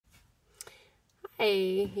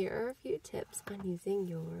Hi, here are a few tips on using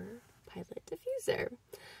your Pilot diffuser.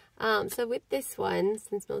 So with this one,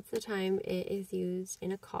 since most of the time it is used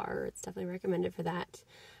in a car, it's definitely recommended for that.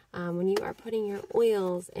 When you are putting your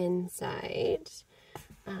oils inside,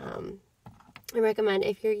 I recommend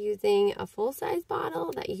if you're using a full-size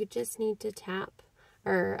bottle that you just need to tap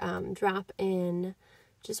or drop in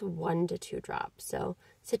just 1 to 2 drops. So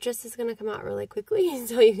citrus is going to come out really quickly,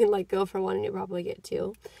 so you can go for 1 and you'll probably get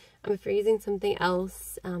 2. If you're using something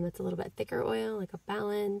else that's a little bit thicker oil, like a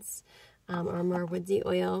Balance or a more woodsy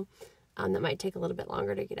oil, that might take a little bit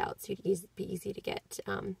longer to get out, so it'd be easy to get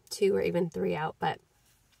 2 or even 3 out. But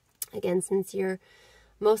again, since you're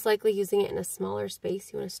most likely using it in a smaller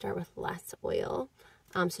space, you want to start with less oil.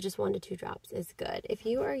 So just 1 to 2 drops is good. If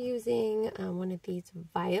you are using one of these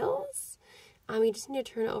vials, you just need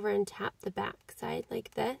to turn it over and tap the back side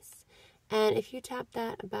like this. And if you tap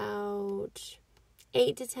that about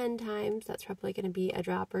 8 to 10 times, that's probably going to be a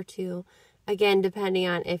drop or 2. Again, depending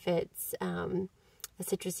on if it's a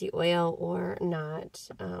citrusy oil or not.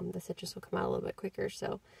 The citrus will come out a little bit quicker,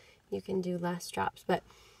 so you can do less drops. But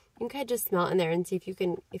you can kind of just smell it in there and see if you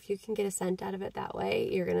can get a scent out of it that way.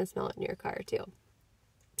 You're going to smell it in your car too.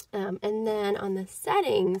 And then on the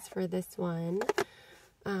settings for this one,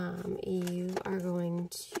 you are going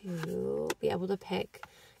to be able to pick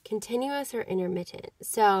continuous or intermittent.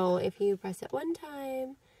 So if you press it 1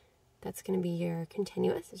 time, that's going to be your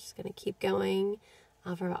continuous. It's just going to keep going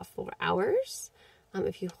for about 4 hours.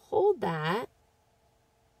 If you hold that,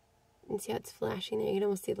 and see how it's flashing there, you can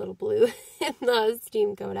almost see a little blue and the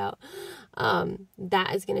steam coming out.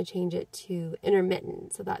 That is going to change it to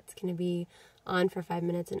intermittent. So that's going to be on for 5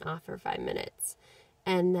 minutes and off for 5 minutes.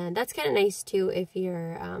 And then that's kind of nice too if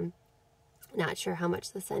you're not sure how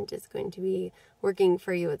much the scent is going to be working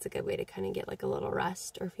for you. It's a good way to kind of get a little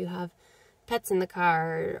rest, or if you have pets in the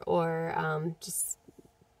car, or just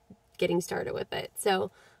getting started with it.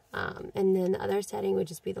 So and then the other setting would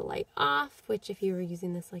just be the light off, which if you were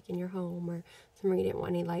using this in your home or somewhere you didn't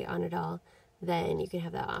want any light on at all, then you can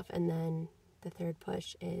have that off. And then the third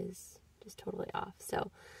push is just totally off.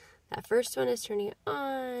 So that first one is turning it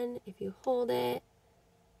on. If you hold it,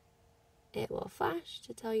 it will flash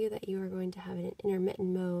to tell you that you are going to have an intermittent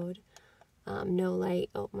mode. No light.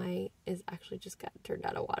 Oh, my is actually just got turned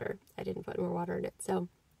out of water. I didn't put more water in it, so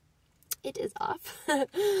it is off. But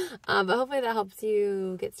hopefully that helps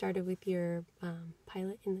you get started with your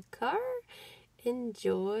Pilot in the car.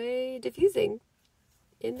 Enjoy diffusing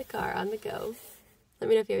in the car on the go. Let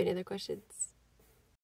me know if you have any other questions.